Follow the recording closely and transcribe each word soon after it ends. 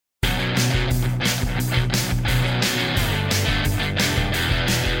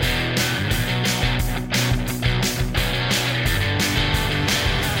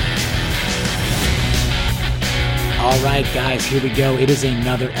right, guys, here we go. It is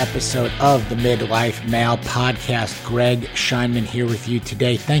another episode of the Midlife Male Podcast. Greg Scheinman here with you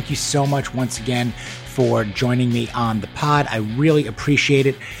today. Thank you so much once again for joining me on the pod. I really appreciate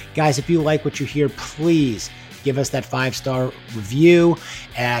it. Guys, if you like what you hear, please give us that 5-star review.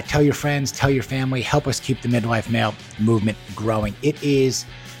 Tell your friends, tell your family. Help us keep the Midlife Male movement growing. It is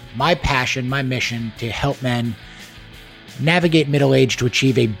my passion, my mission to help men navigate middle age to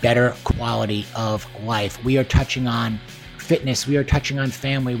achieve a better quality of life. We are touching on fitness. We are touching on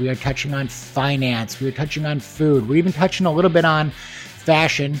family. We are touching on finance. We are touching on food. We're even touching a little bit on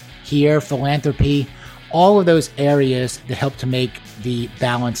fashion here, philanthropy, all of those areas that help to make the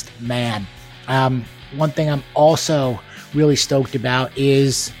balanced man. One thing I'm also really stoked about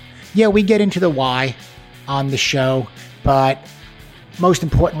is, we get into the why on the show, but most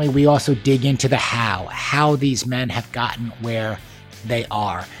importantly, we also dig into the how these men have gotten where they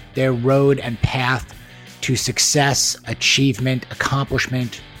are, their road and path to success, achievement,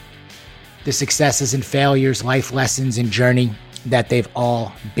 accomplishment, the successes and failures, life lessons and journey that they've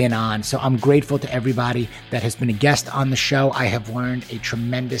all been on. So I'm grateful to everybody that has been a guest on the show. I have learned a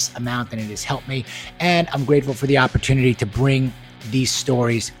tremendous amount and it has helped me. And I'm grateful for the opportunity to bring these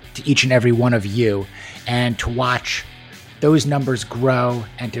stories to each and every one of you and to watch those numbers grow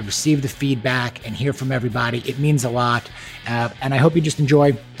and to receive the feedback and hear from everybody. It means a lot. And I hope you just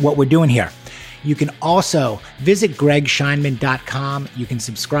enjoy what we're doing here. You can also visit gregscheinman.com. You can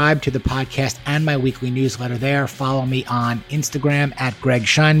subscribe to the podcast and my weekly newsletter there. Follow me on Instagram at Greg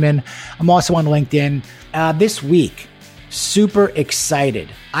Scheinman. I'm also on LinkedIn. This week, super excited.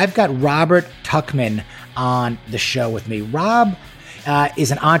 I've got Robert Tuchman on the show with me. Rob is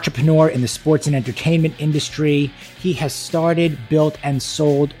an entrepreneur in the sports and entertainment industry. He has started, built, and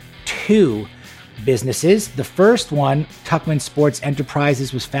sold 2 businesses. The first one, Tuchman Sports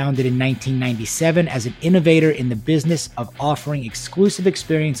Enterprises, was founded in 1997 as an innovator in the business of offering exclusive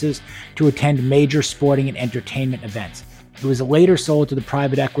experiences to attend major sporting and entertainment events. It was later sold to the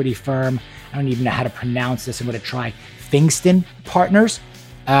private equity firm, I don't even know how to pronounce this, I'm going to try, Fingston Partners,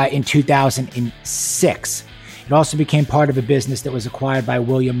 in 2006. It also became part of a business that was acquired by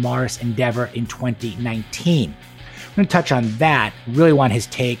William Morris Endeavor in 2019. I'm going to touch on that. Really want his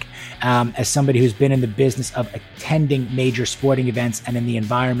take as somebody who's been in the business of attending major sporting events and in the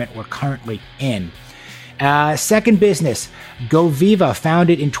environment we're currently in. Second business, Go Viva,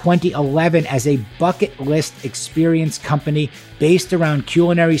 founded in 2011 as a bucket list experience company based around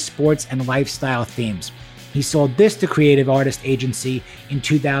culinary, sports, and lifestyle themes. He sold this to Creative Artist Agency in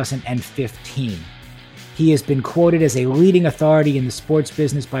 2015. He has been quoted as a leading authority in the sports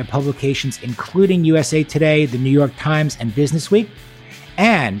business by publications including USA Today, the New York Times, and Business Week.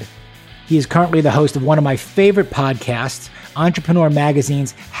 And he is currently the host of one of my favorite podcasts, Entrepreneur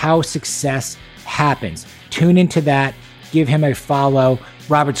Magazine's How Success Happens. Tune into that. Give him a follow.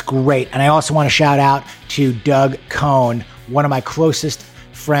 Robert's great. And I also want to shout out to Doug Cohn, one of my closest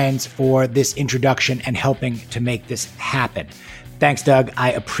friends, for this introduction and helping to make this happen. Thanks, Doug.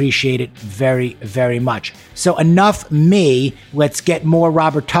 I appreciate it very, very much. So enough me. Let's get more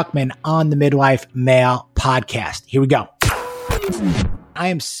Robert Tuchman on the Midlife Male Podcast. Here we go. I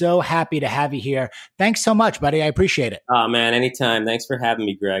am so happy to have you here. Thanks so much, buddy. I appreciate it. Oh, man, anytime. Thanks for having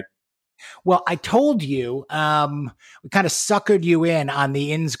me, Greg. Well, I told you, we kind of suckered you in on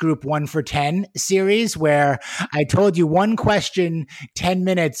the Ins Group 1 for 10 series, where I told you one question, 10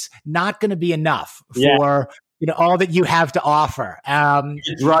 minutes, not going to be enough for all that you have to offer. So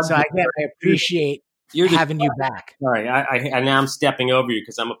I appreciate having you back. Sorry, I now I'm stepping over you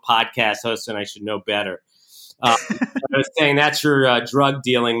because I'm a podcast host and I should know better. I was saying that's your drug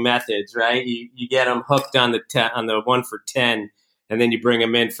dealing methods, right? You get them hooked on the 1 for 10, and then you bring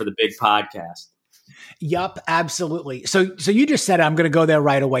them in for the big podcast. Yup, absolutely. So you just said it. I'm going to go there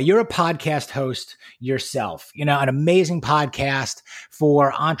right away. You're a podcast host yourself, an amazing podcast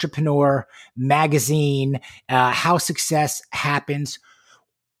for Entrepreneur Magazine, How Success Happens.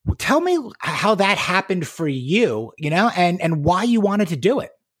 Tell me how that happened for you, and why you wanted to do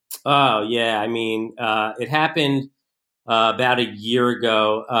it. Oh, yeah. I mean, it happened about a year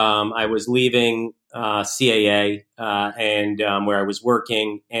ago. I was leaving CAA and where I was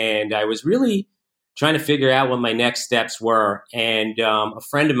working, and I was really trying to figure out what my next steps were. And a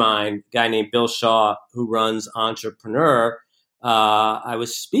friend of mine, a guy named Bill Shaw, who runs Entrepreneur, I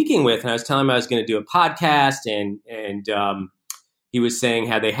was speaking with, and I was telling him I was going to do a podcast, and he was saying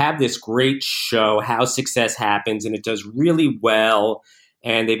how they have this great show, How Success Happens, and it does really well.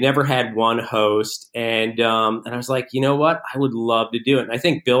 And they've never had one host. And I was like, you know what? I would love to do it. And I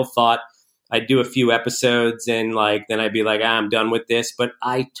think Bill thought I'd do a few episodes and then I'd be like, I'm done with this. But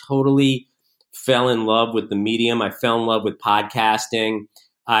I totally fell in love with the medium. I fell in love with podcasting.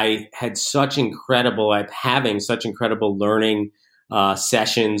 I had having such incredible learning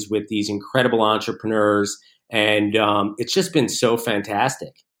sessions with these incredible entrepreneurs. And it's just been so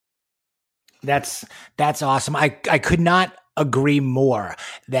fantastic. That's awesome. I could not agree more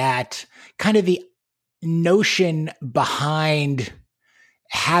that kind of the notion behind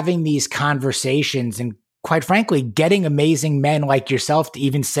having these conversations and, quite frankly, getting amazing men like yourself to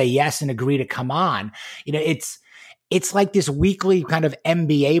even say yes and agree to come on. It's like this weekly kind of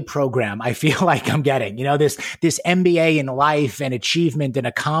MBA program. I feel like I'm getting, this MBA in life and achievement and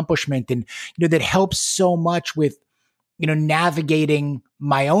accomplishment, and, that helps so much with, navigating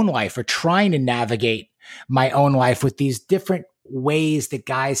my own life or trying to navigate my own life with these different ways that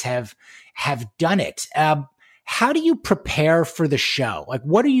guys have done it. How do you prepare for the show? Like,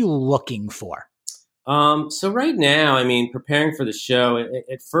 what are you looking for? So right now, I mean, preparing for the show,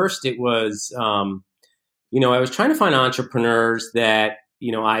 at first it was, I was trying to find entrepreneurs that,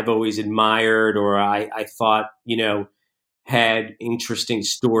 I've always admired, or I thought, had interesting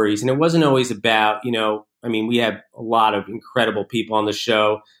stories. And it wasn't always about, we have a lot of incredible people on the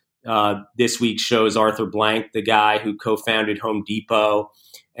show. This week's show is Arthur Blank, the guy who co-founded Home Depot.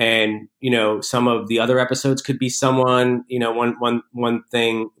 And, some of the other episodes could be someone, one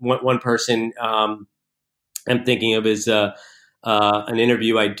person I'm thinking of is an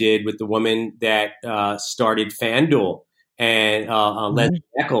interview I did with the woman that started FanDuel, and Leslie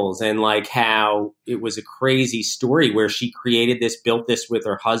Eccles, and like how it was a crazy story where she built this with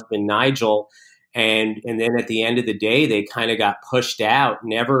her husband, Nigel. And then at the end of the day, they kind of got pushed out,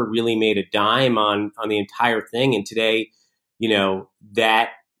 never really made a dime on the entire thing. And today, that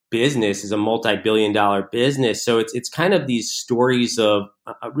business is a multi-billion-dollar business. So it's kind of these stories of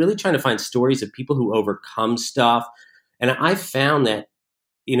really trying to find stories of people who overcome stuff. And I found that,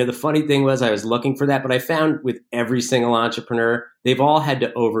 the funny thing was I was looking for that, but I found with every single entrepreneur, they've all had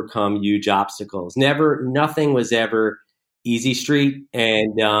to overcome huge obstacles. Nothing was ever easy street.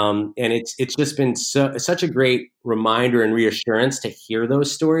 And it's just been such a great reminder and reassurance to hear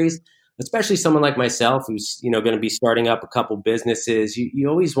those stories, especially someone like myself who's, going to be starting up a couple businesses. You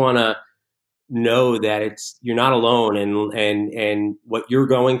always want to know that you're not alone, and what you're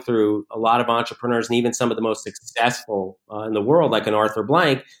going through. A lot of entrepreneurs, and even some of the most successful in the world, like an Arthur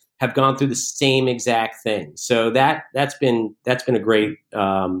Blank, have gone through the same exact thing. So that's been a great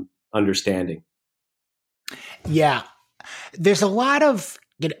understanding. Yeah. There's a lot of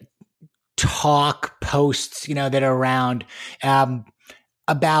talk posts, that are around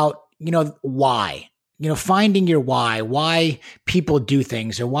about, why, finding your why people do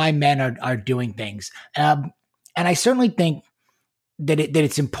things, or why men are doing things. And I certainly think that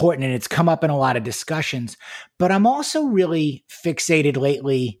it's important, and it's come up in a lot of discussions, but I'm also really fixated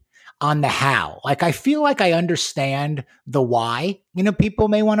lately on the how. Like, I feel like I understand the why, people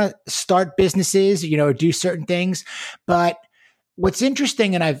may want to start businesses, or do certain things, but what's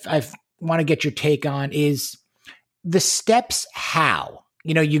interesting, and I've want to get your take on, is the steps how,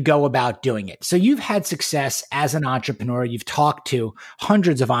 you go about doing it. So you've had success as an entrepreneur. You've talked to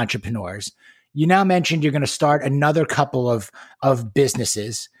hundreds of entrepreneurs. You now mentioned you're going to start another couple of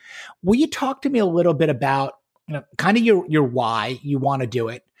businesses. Will you talk to me a little bit about, kind of your why you want to do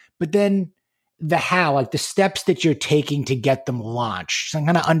it, but then the how, like the steps that you're taking to get them launched? So I'm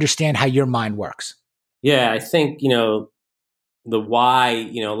going to understand how your mind works. Yeah, I think, the why,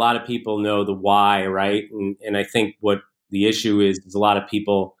 a lot of people know the why, right? And I think what the issue is a lot of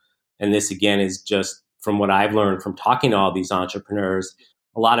people, and this again is just from what I've learned from talking to all these entrepreneurs,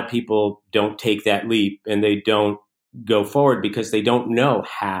 a lot of people don't take that leap, and they don't go forward because they don't know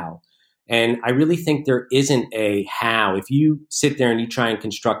how. And I really think there isn't a how. If you sit there and you try and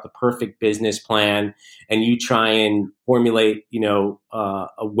construct the perfect business plan, and you try and formulate, a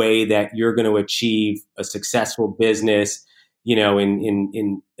way that you're going to achieve a successful business,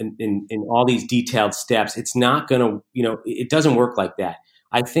 in all these detailed steps, it's not going to, it doesn't work like that.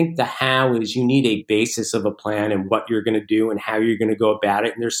 I think the how is you need a basis of a plan and what you're going to do and how you're going to go about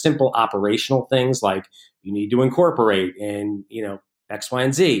it. And there's simple operational things like you need to incorporate and, X, Y,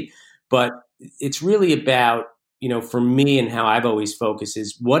 and Z. But it's really about, for me, and how I've always focused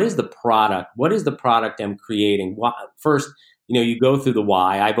is, what is the product? What is the product I'm creating? First, you go through the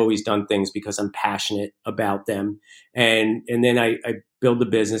why. I've always done things because I'm passionate about them. And then I build the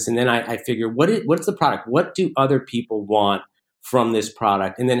business, and then I figure what's the product? What do other people want from this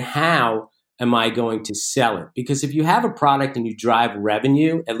product? And then how am I going to sell it? Because if you have a product and you drive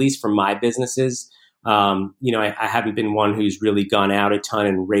revenue, at least for my businesses, I haven't been one who's really gone out a ton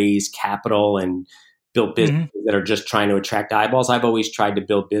and raised capital and, built businesses that are just trying to attract eyeballs. I've always tried to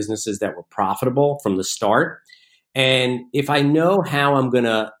build businesses that were profitable from the start. And if I know how I'm going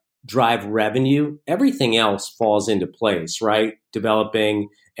to drive revenue, everything else falls into place, right? Developing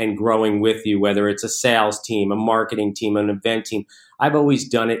and growing with you, whether it's a sales team, a marketing team, an event team. I've always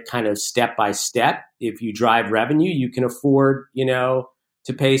done it kind of step by step. If you drive revenue, you can afford,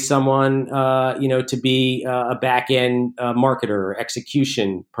 to pay someone, to be a back end marketer or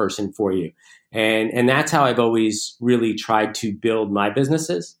execution person for you. And that's how I've always really tried to build my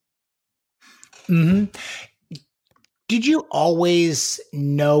businesses. Mm-hmm. Did you always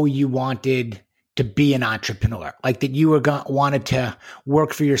know you wanted to be an entrepreneur, like that you were wanted to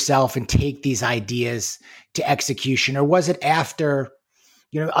work for yourself and take these ideas to execution? Or was it after,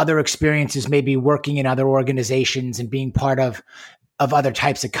 other experiences, maybe working in other organizations and being part of other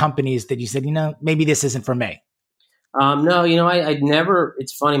types of companies that you said, maybe this isn't for me? No, I'd never,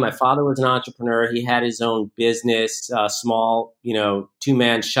 it's funny. My father was an entrepreneur. He had his own business, small,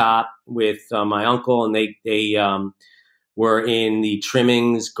 2-man shop with my uncle, and they were in the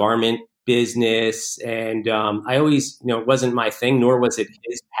trimmings garment business. And I always, it wasn't my thing, nor was it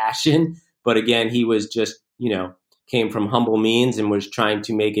his passion. But again, he was just, came from humble means and was trying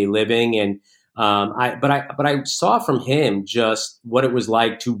to make a living. And but I saw from him just what it was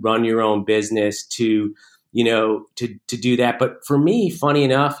like to run your own business, to do that. But for me, funny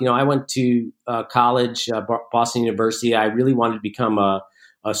enough, I went to college, Boston University. I really wanted to become a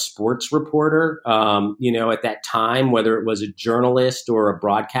sports reporter, at that time, whether it was a journalist or a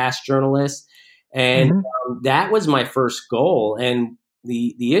broadcast journalist. And that was my first goal. And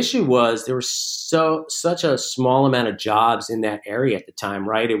the issue was there was such a small amount of jobs in that area at the time,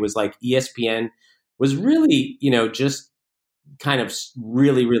 right? It was like ESPN was really, just kind of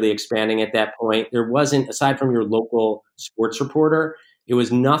really, really expanding at that point. There wasn't, aside from your local sports reporter, it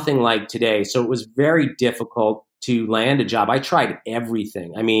was nothing like today. So it was very difficult to land a job. I tried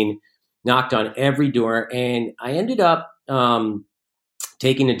everything. I mean, knocked on every door, and I ended up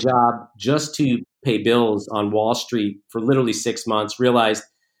taking a job just to pay bills on Wall Street for literally 6 months. Realized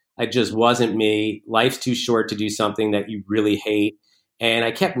I just wasn't me. Life's too short to do something that you really hate. And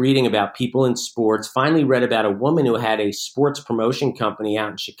I kept reading about people in sports. Finally read about a woman who had a sports promotion company out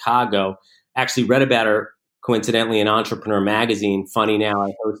in Chicago. Actually read about her, coincidentally, in Entrepreneur Magazine. Funny now,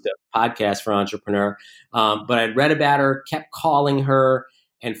 I host a podcast for Entrepreneur. But I'd read about her, kept calling her.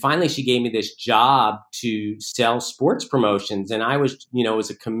 And finally, she gave me this job to sell sports promotions. And I was, it was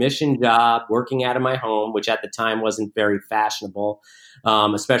a commission job working out of my home, which at the time wasn't very fashionable,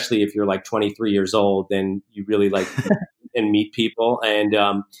 especially if you're like 23 years old, then you really like and meet people. And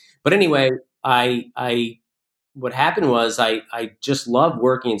but anyway, what happened was I just loved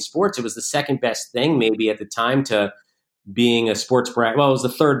working in sports. It was the second best thing maybe at the time to being a sports brand. Well, it was the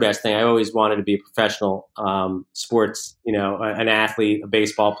third best thing. I always wanted to be a professional sports, an athlete, a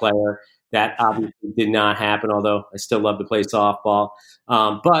baseball player. That obviously did not happen, although I still love to play softball.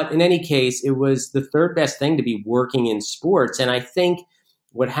 But in any case, it was the third best thing to be working in sports. And I think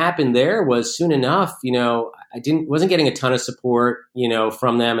what happened there was soon enough, I wasn't getting a ton of support,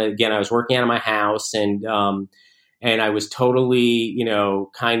 from them. Again, I was working out of my house, and I was totally,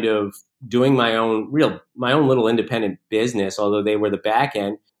 kind of doing my own little independent business, although they were the back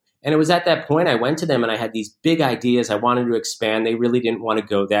end. And it was at that point I went to them and I had these big ideas. I wanted to expand. They really didn't want to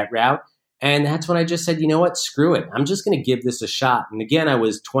go that route. And that's when I just said, you know what, screw it. I'm just going to give this a shot. And again, I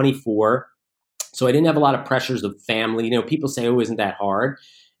was 24. So I didn't have a lot of pressures of family. People say, oh, isn't that hard?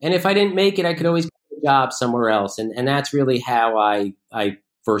 And if I didn't make it, I could always get a job somewhere else. And that's really how I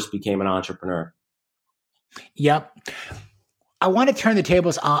first became an entrepreneur. Yep. I want to turn the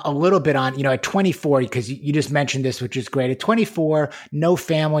tables a little bit on, at 24, because you just mentioned this, which is great. At 24, no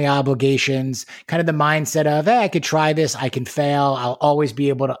family obligations, kind of the mindset of, hey, I could try this. I can fail. I'll always be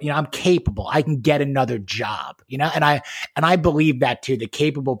able to, I'm capable. I can get another job, and I believe that too. The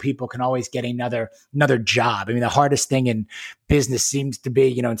capable people can always get another job. I mean, the hardest thing in business seems to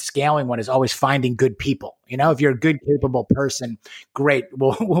be, in scaling one is always finding good people. If you're a good, capable person, great.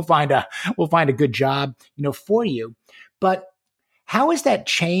 We'll find a good job, for you. But how has that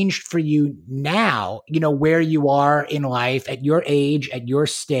changed for you now, where you are in life, at your age, at your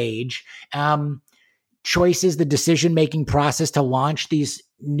stage, choices, the decision-making process to launch these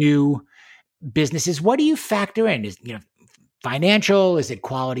new businesses? What do you factor in? Is, financial? Is it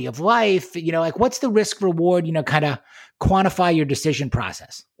quality of life? What's the risk reward, kind of quantify your decision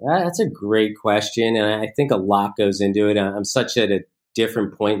process? That's a great question. And I think a lot goes into it. I'm such at a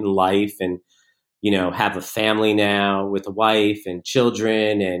different point in life, and have a family now with a wife and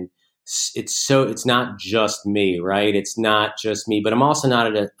children. And it's not just me, right? It's not just me, but I'm also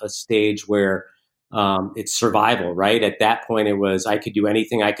not at a stage where it's survival, right? At that point, it was, I could do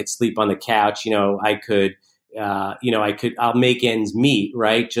anything. I could sleep on the couch. I'll make ends meet,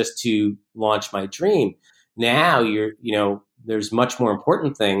 right? Just to launch my dream. Now there's much more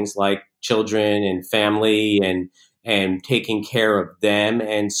important things like children and family and taking care of them.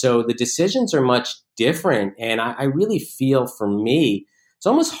 And so the decisions are much different. And I really feel, for me, it's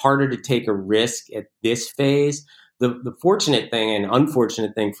almost harder to take a risk at this phase. The fortunate thing and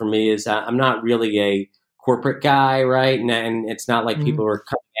unfortunate thing for me is I'm not really a corporate guy, right? And it's not like people are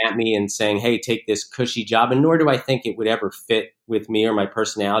coming at me and saying, hey, take this cushy job. And nor do I think it would ever fit with me or my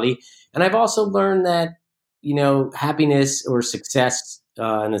personality. And I've also learned that, happiness or success,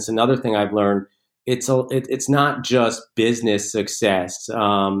 and it's another thing I've learned, it's not just business success.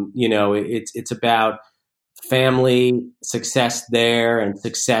 It's about family success there, and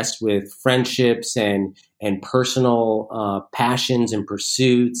success with friendships and personal passions and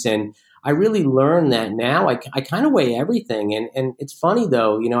pursuits. And I really learned that now. I kind of weigh everything. And it's funny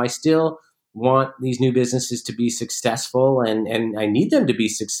though, I still want these new businesses to be successful, and I need them to be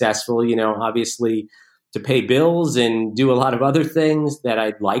successful, obviously, to pay bills and do a lot of other things that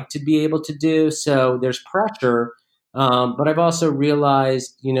I'd like to be able to do. So there's pressure. But I've also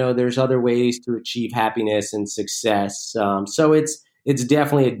realized, there's other ways to achieve happiness and success. So it's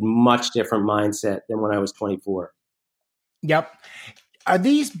definitely a much different mindset than when I was 24. Yep. Are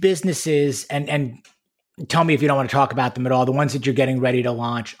these businesses, and tell me if you don't want to talk about them at all, the ones that you're getting ready to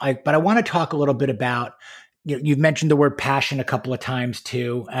launch, but I want to talk a little bit about, you've mentioned the word passion a couple of times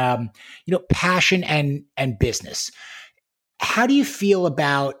too, passion and business. How do you feel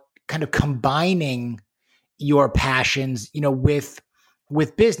about kind of combining your passions,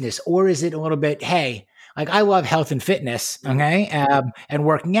 with business? Or is it a little bit, hey, like I love health and fitness, okay, and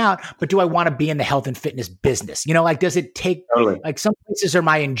working out, but do I want to be in the health and fitness business? Does it take, Totally. like some places are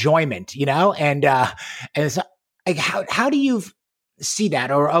my enjoyment, and it's like, how do you see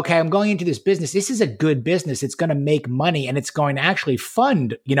that? Or, okay, I'm going into this business. This is a good business. It's going to make money and it's going to actually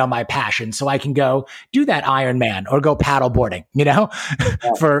fund, my passion. So I can go do that Ironman or go paddle boarding,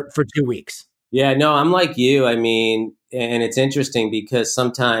 for 2 weeks. Yeah, no, I'm like you. I mean, and it's interesting because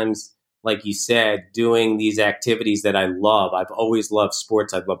sometimes, like you said, doing these activities that I love, I've always loved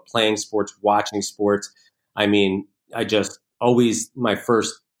sports. I've loved playing sports, watching sports. I mean, my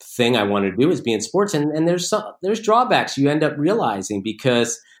first thing I want to do is be in sports. And there's drawbacks you end up realizing,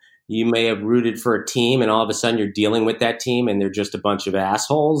 because you may have rooted for a team and all of a sudden you're dealing with that team and they're just a bunch of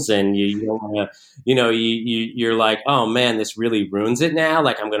assholes, and you don't want to, you're like, oh man, this really ruins it now.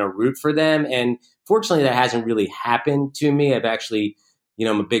 Like I'm going to root for them. And fortunately that hasn't really happened to me. I've actually,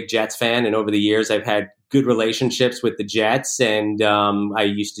 I'm a big Jets fan, and over the years I've had good relationships with the Jets. And I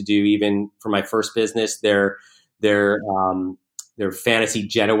used to do, even for my first business, their fantasy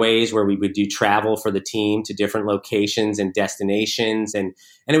getaways where we would do travel for the team to different locations and destinations. And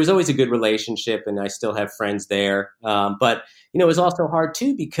it was always a good relationship, and I still have friends there. But, it was also hard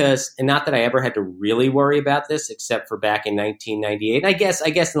too, because, and not that I ever had to really worry about this except for back in 1998. And I guess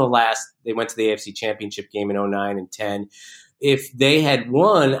they went to the AFC Championship game in 2009 and 10. If they had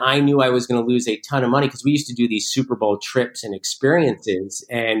won, I knew I was going to lose a ton of money, because we used to do these Super Bowl trips and experiences.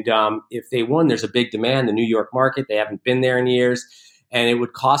 And if they won, there's a big demand. The New York market, they haven't been there in years, and it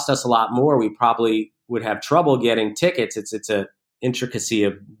would cost us a lot more. We probably would have trouble getting tickets. It's a intricacy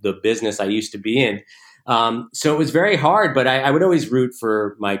of the business I used to be in. So it was very hard, but I would always root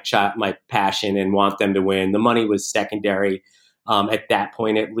for my passion and want them to win. The money was secondary. At that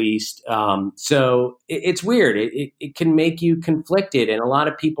point, at least. So it's weird. It can make you conflicted. And a lot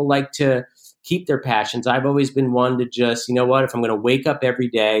of people like to keep their passions. I've always been one to just, if I'm going to wake up every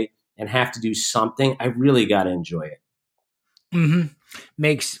day and have to do something, I really got to enjoy it. Mm-hmm.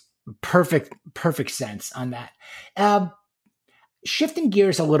 Makes perfect sense on that. Shifting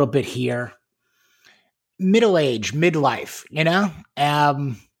gears a little bit here. Middle age, midlife,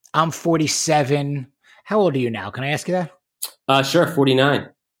 I'm 47. How old are you now? Can I ask you that? Sure. 49.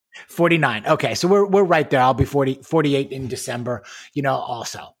 49. Okay. So we're right there. I'll be 48 in December,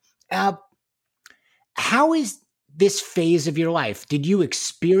 also. How is this phase of your life? Did you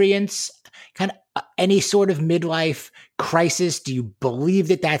experience kind of any sort of midlife crisis? Do you believe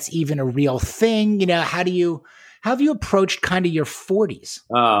that that's even a real thing? How have you approached kind of your 40s?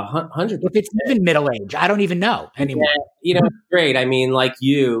 100%. If it's even middle age, I don't even know anymore. Yeah, it's great. I mean, like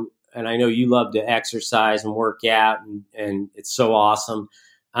you, and I know you love to exercise and work out, and it's so awesome.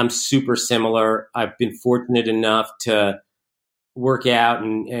 I'm super similar. I've been fortunate enough to work out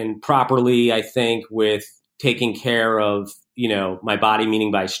and properly, I think, with taking care of, my body,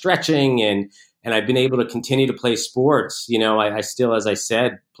 meaning by stretching and I've been able to continue to play sports. I still, as I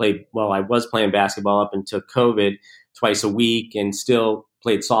said, I was playing basketball up until COVID twice a week, and still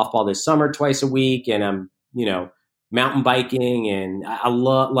played softball this summer twice a week. And I'm, mountain biking, and I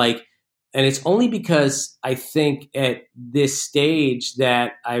love and it's only because I think at this stage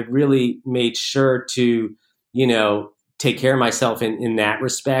that I really made sure to, take care of myself in that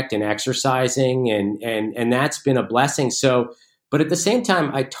respect, and exercising, and that's been a blessing. So, but at the same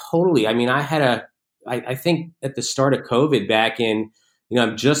time, I think at the start of COVID back in,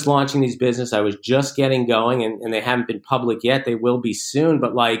 I'm just launching these business. I was just getting going, and they haven't been public yet. They will be soon.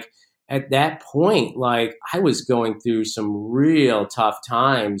 But at that point, I was going through some real tough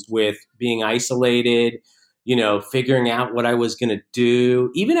times with being isolated, figuring out what I was going to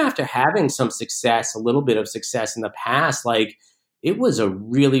do. Even after having some success, a little bit of success in the past, it was a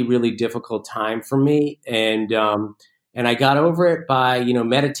really, really difficult time for me. And I got over it by,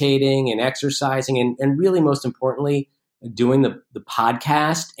 meditating and exercising, and really most importantly, doing the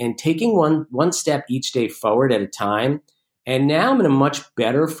podcast and taking one step each day forward at a time. And now I'm in a much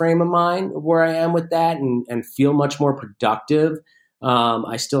better frame of mind where I am with that, and feel much more productive.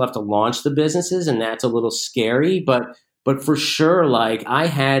 I still have to launch the businesses, and that's a little scary, but for sure, I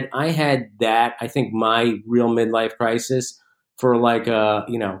had that, I think, my real midlife crisis for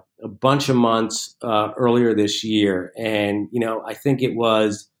a bunch of months earlier this year. And, I think it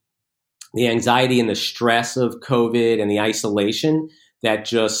was the anxiety and the stress of COVID and the isolation that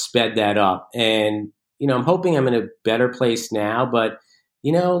just sped that up. And, I'm hoping I'm in a better place now, but,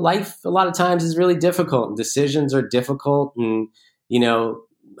 life a lot of times is really difficult, and decisions are difficult. And,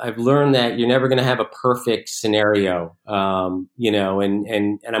 I've learned that you're never going to have a perfect scenario, and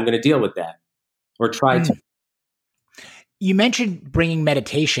I'm going to deal with that, or try to. You mentioned bringing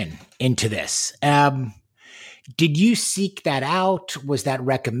meditation into this. Did you seek that out? Was that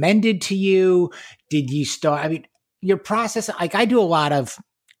recommended to you? Did you start, your process, I do a lot of,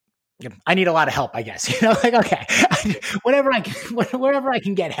 I need a lot of help, I guess, okay, wherever I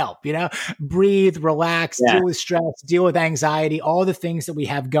can get help, breathe, relax, deal with stress, deal with anxiety, all the things that we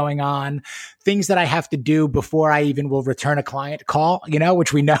have going on, things that I have to do before I even will return a client call,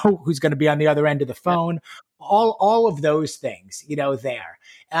 which we know who's going to be on the other end of the phone, all of those things, there.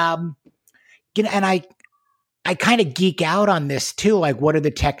 And I kind of geek out on this too. What are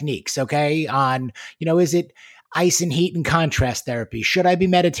the techniques? Okay. On, is it ice and heat and contrast therapy? Should I be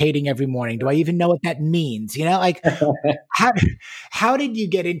meditating every morning? Do I even know what that means? How did you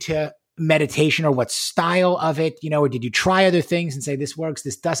get into meditation, or what style of it, or did you try other things and say, this works,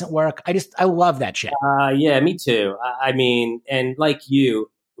 this doesn't work? I love that shit. Yeah, me too. And like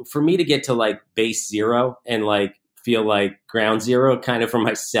you, for me to get to base zero and feel like ground zero kind of for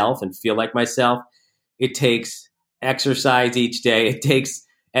myself and feel like myself, it takes exercise each day. It takes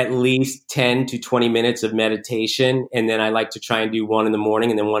at least 10 to 20 minutes of meditation. And then I like to try and do one in the morning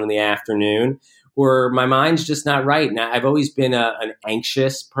and then one in the afternoon, where my mind's just not right. Now, I've always been an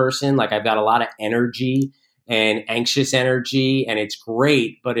anxious person. I've got a lot of energy and anxious energy, and it's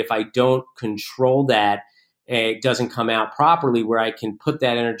great. But if I don't control that, it doesn't come out properly, where I can put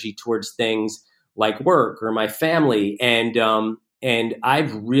that energy towards things like work or my family. And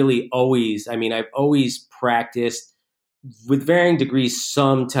I've really always, I've always practiced with varying degrees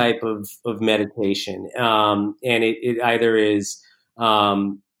some type of meditation. And it either is,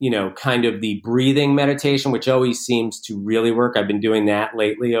 kind of the breathing meditation, which always seems to really work. I've been doing that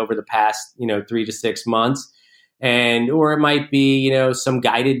lately over the past, 3 to 6 months. Or it might be, some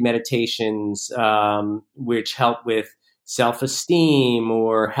guided meditations, which help with self-esteem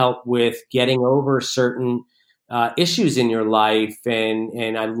or help with getting over certain issues in your life.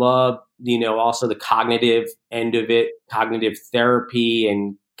 And I love, also the cognitive end of it, cognitive therapy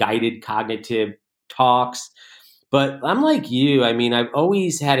and guided cognitive talks. But I'm like you. I've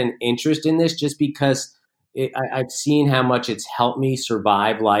always had an interest in this, just because I've seen how much it's helped me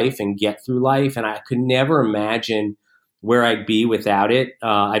survive life and get through life. And I could never imagine where I'd be without it.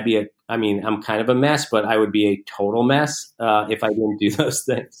 I'm kind of a mess, but I would be a total mess if I didn't do those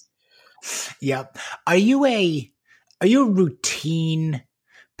things. Yep. Are you a routine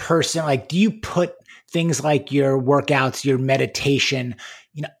person? Do you put things like your workouts, your meditation,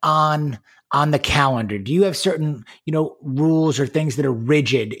 on the calendar? Do you have certain, rules or things that are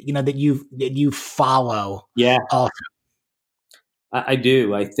rigid, that you follow? Yeah. I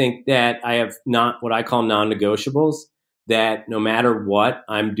do. I think that I have what I call non-negotiables, that no matter what,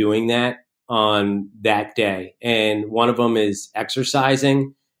 I'm doing that on that day. And one of them is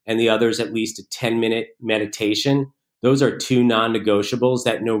exercising, and the other is at least a 10-minute meditation. Those are two non-negotiables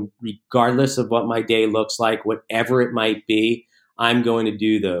that, regardless of what my day looks like, whatever it might be, I'm going to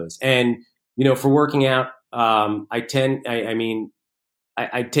do those. And, for working out, I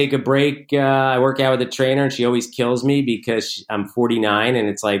take a break. I work out with a trainer, and she always kills me because I'm 49, and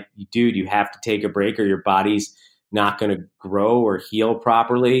it's like, dude, you have to take a break, or your body's not going to grow or heal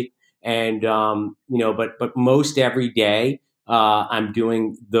properly. And but most every day, I'm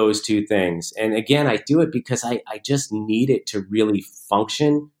doing those two things. And again, I do it because I just need it to really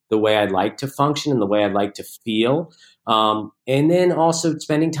function the way I'd like to function and the way I'd like to feel. And then also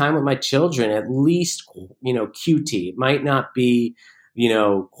spending time with my children, at least, QT. It might not be,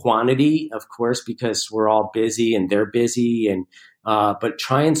 quantity, of course, because we're all busy and they're busy, but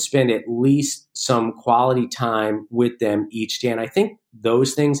try and spend at least some quality time with them each day. And I think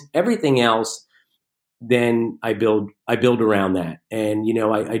those things, everything else, then I build around that. And,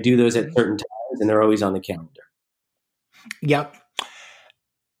 I do those at certain times, and they're always on the calendar. Yep.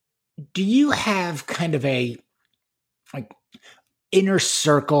 Do you have kind of a inner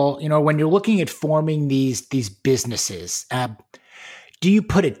circle, when you're looking at forming these businesses? Do you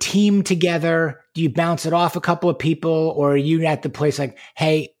put a team together? Do you bounce it off a couple of people, or are you at the place like,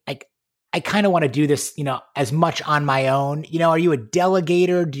 hey, I kind of want to do this, as much on my own? Are you a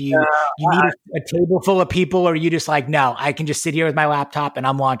delegator? Do you need a table full of people, or are you just like, no, I can just sit here with my laptop and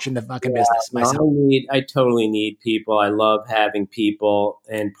I'm launching the fucking business myself? I totally need people. I love having people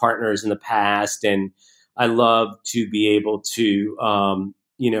and partners in the past, and I love to be able to,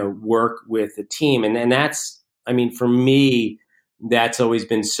 work with a team. And that's, for me, that's always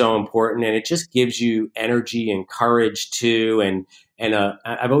been so important. And it just gives you energy and courage too. And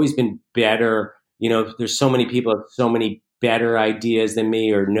I've always been better. There's so many people have so many better ideas than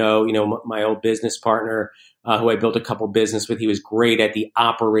me, or my old business partner, who I built a couple business with, he was great at the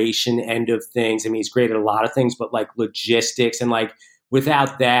operation end of things. He's great at a lot of things, but like logistics, and like,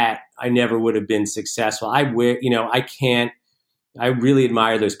 without that, I never would have been successful. I really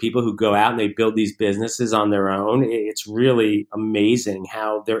admire those people who go out and they build these businesses on their own. It's really amazing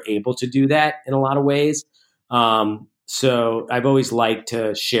how they're able to do that in a lot of ways. So I've always liked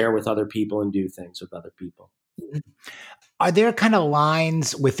to share with other people and do things with other people. Are there kind of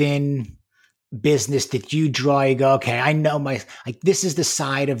lines within business that you draw? You go, okay, I know this is the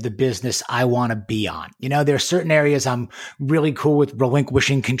side of the business I want to be on. There are certain areas I'm really cool with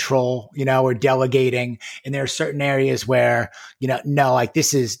relinquishing control, or delegating. And there are certain areas where, no, like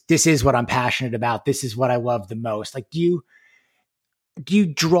this is what I'm passionate about. This is what I love the most. Like, do you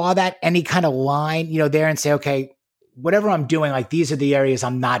draw that any kind of line, there, and say, okay, whatever I'm doing, like, these are the areas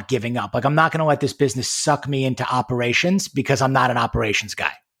I'm not giving up. Like, I'm not going to let this business suck me into operations because I'm not an operations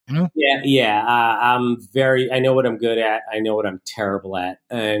guy. Yeah. I know what I'm good at. I know what I'm terrible at.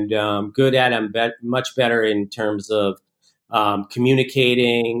 And good at, I'm much better in terms of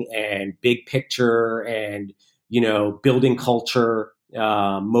communicating and big picture and, building culture,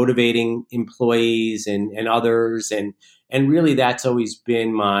 motivating employees and others. And really, that's always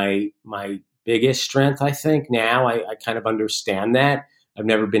been my biggest strength. I think now I kind of understand that. I've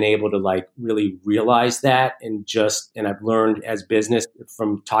never been able to like really realize that, and I've learned as business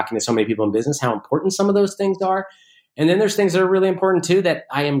from talking to so many people in business how important some of those things are. And then there's things that are really important too that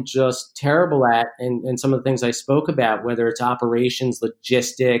I am just terrible at. And some of the things I spoke about, whether it's operations,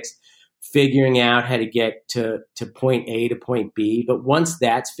 logistics, figuring out how to get to point A to point B. But once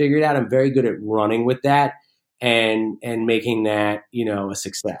that's figured out, I'm very good at running with that and making that, a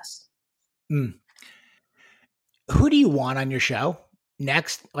success. Mm. Who do you want on your show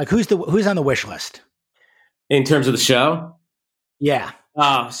next? Like, who's on the wish list in terms of the show? Yeah.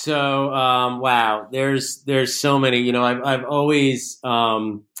 Oh, so wow. There's so many. I've always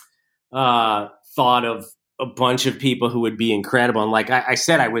thought of a bunch of people who would be incredible. And like I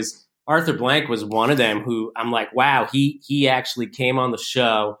said, Arthur Blank was one of them who I'm like, wow, he actually came on the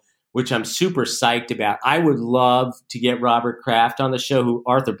show, which I'm super psyched about. I would love to get Robert Kraft on the show, who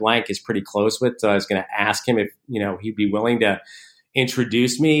Arthur Blank is pretty close with. So I was going to ask him if, he'd be willing to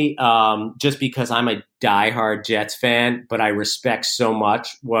introduce me, just because I'm a diehard Jets fan, but I respect so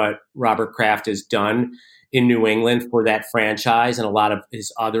much what Robert Kraft has done in New England for that franchise and a lot of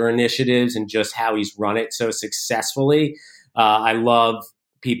his other initiatives and just how he's run it so successfully. I love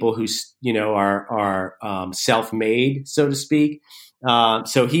people who, are self-made, so to speak.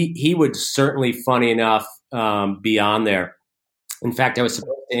 So he would certainly, funny enough, be on there. In fact, I was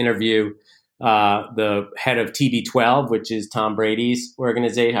supposed to interview the head of TB12, which is Tom Brady's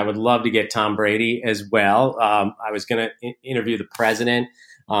organization. I would love to get Tom Brady as well. I was going to interview the president.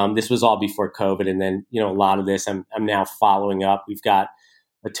 This was all before COVID. And then, a lot of this I'm now following up. We've got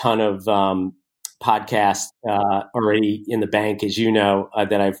a ton of podcasts already in the bank, as you know,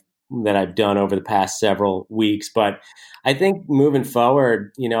 that I've that I've done over the past several weeks. But I think moving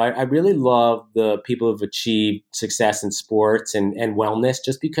forward, I really love the people who've achieved success in sports and wellness,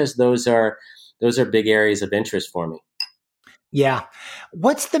 just because those are big areas of interest for me. Yeah.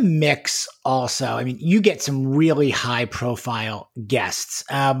 What's the mix also? I mean, you get some really high profile guests.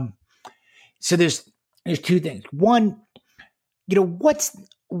 So there's two things. One,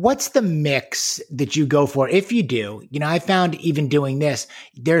 what's the mix that you go for if you do? I found even doing this,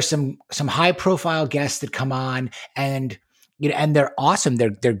 there's some high profile guests that come on and and they're awesome.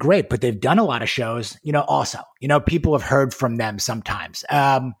 They're great, but they've done a lot of shows, also. People have heard from them sometimes.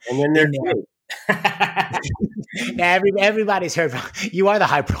 And then they're great. Everybody's heard from you. Are the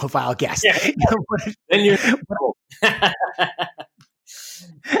high profile guest. Yeah. Then you're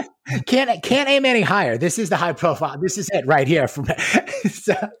can't aim any higher. This is the high profile. This is it right here. Funny.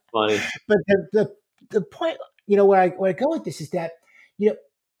 But the point, where I go with this is that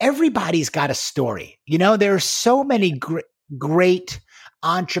everybody's got a story. There are so many great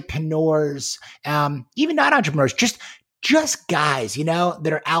entrepreneurs, even not entrepreneurs, just guys,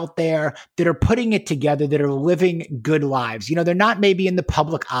 that are out there, that are putting it together, that are living good lives. They're not maybe in the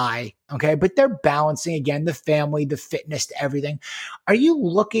public eye, okay, but they're balancing, again, the family, the fitness, everything. Are you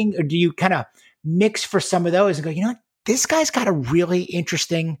looking, or do you kind of mix for some of those and go, this guy's got a really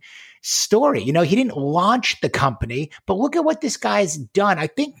interesting story. He didn't launch the company, but look at what this guy's done. I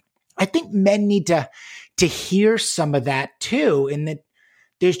think men need to hear some of that too, in that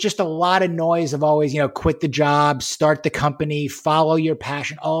there's just a lot of noise of always, quit the job, start the company, follow your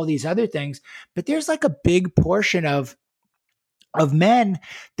passion, all these other things. But there's like a big portion of men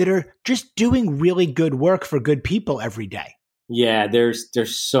that are just doing really good work for good people every day. Yeah, there's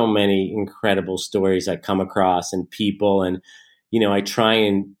so many incredible stories I come across and people, and I try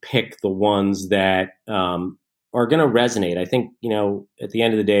and pick the ones that are going to resonate. I think at the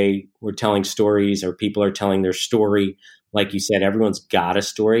end of the day, we're telling stories, or people are telling their story. Like you said, everyone's got a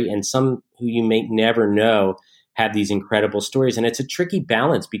story, and some who you may never know have these incredible stories. And it's a tricky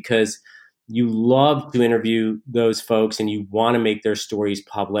balance, because you love to interview those folks and you want to make their stories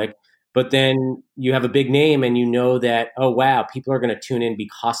public, but then you have a big name and that, oh, wow, people are going to tune in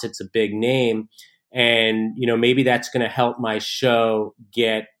because it's a big name. And, maybe that's going to help my show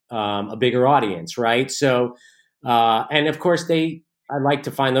get a bigger audience, right? So, and of course I like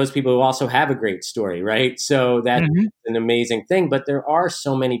to find those people who also have a great story, right? So that's an amazing thing. But there are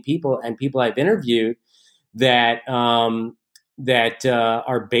so many people and people I've interviewed that are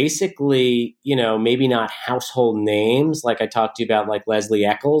basically, maybe not household names, like I talked to you about, like Leslie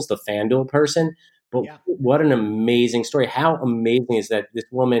Eccles, the FanDuel person. But What an amazing story. How amazing is that this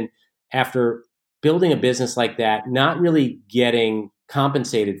woman, after building a business like that, not really getting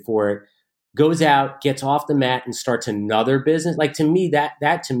compensated for it, goes out, gets off the mat, and starts another business. Like, to me,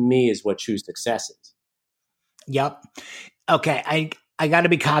 that to me is what true success is. Yep. Okay. I got to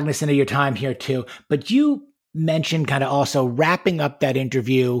be cognizant of your time here too, but you mentioned kind of also wrapping up that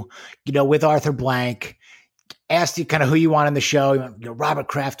interview, with Arthur Blank, asked you kind of who you want on the show. Robert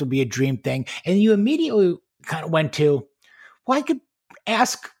Kraft will be a dream thing. And you immediately kind of went to, well, I could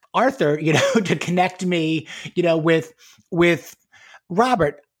ask Arthur, to connect me, with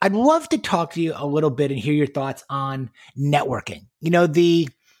Robert. I'd love to talk to you a little bit and hear your thoughts on networking. The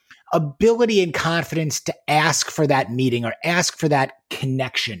ability and confidence to ask for that meeting or ask for that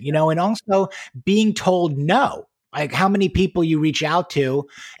connection, and also being told no. Like, how many people you reach out to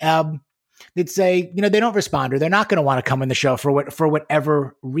that say, they don't respond, or they're not going to want to come on the show for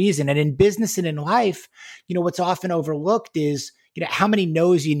whatever reason. And in business and in life, what's often overlooked is, how many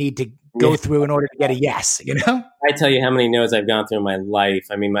no's you need to go through in order to get a yes, I tell you how many no's I've gone through in my life.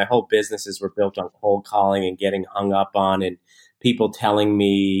 I mean, my whole businesses were built on cold calling and getting hung up on, and people telling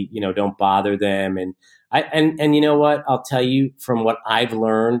me, don't bother them. And you know what? I'll tell you, from what I've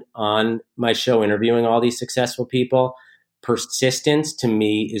learned on my show, interviewing all these successful people, persistence to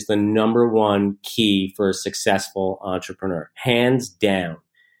me is the number one key for a successful entrepreneur, hands down.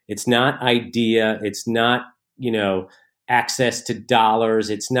 It's not idea. It's not, access to dollars.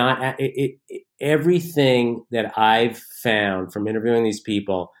 It's not everything that I've found from interviewing these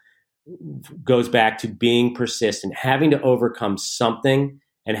people goes back to being persistent, having to overcome something,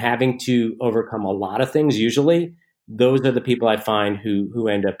 and having to overcome a lot of things. Usually those are the people I find who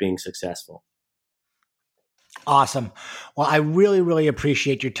end up being successful. Awesome. Well, I really, really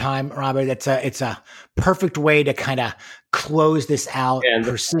appreciate your time, Robert. It's a perfect way to kind of close this out. And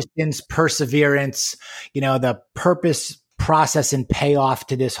persistence, perseverance, the purpose, process, and payoff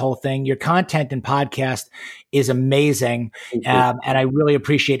to this whole thing. Your content and podcast is amazing. And I really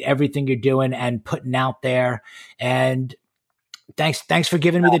appreciate everything you're doing and putting out there. And Thanks for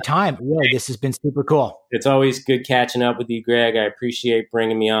giving me the time. Really, this has been super cool. It's always good catching up with you, Greg. I appreciate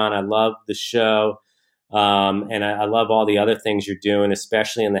bringing me on. I love the show. And I love all the other things you're doing,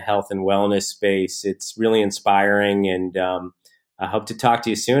 especially in the health and wellness space. It's really inspiring, and I hope to talk to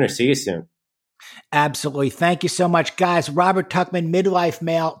you soon or see you soon. Absolutely. Thank you so much, guys. Robert Tuchman, Midlife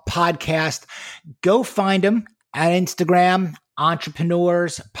Male Podcast. Go find him at Instagram,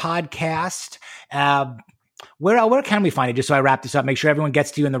 Entrepreneurs Podcast. Where can we find it? Just so I wrap this up, make sure everyone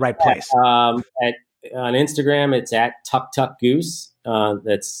gets to you in the right place. On Instagram, it's at TuckTuckGoose.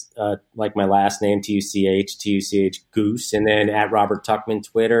 That's like my last name, TUCH Goose, and then at Robert Tuchman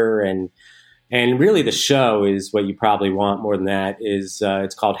Twitter, and really the show is what you probably want more than that. Is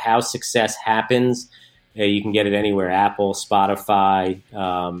it's called How Success Happens. You can get it anywhere, Apple, Spotify,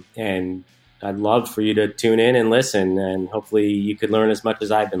 and I'd love for you to tune in and listen, and hopefully you could learn as much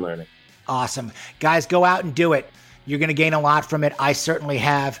as I've been learning. Awesome. Guys, go out and do it. You're going to gain a lot from it. I certainly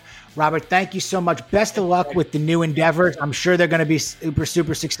have. Robert, thank you so much. Best of luck with the new endeavors. I'm sure they're going to be super,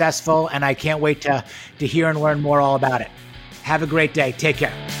 super successful, and I can't wait to hear and learn more all about it. Have a great day. Take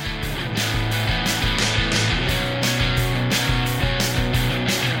care.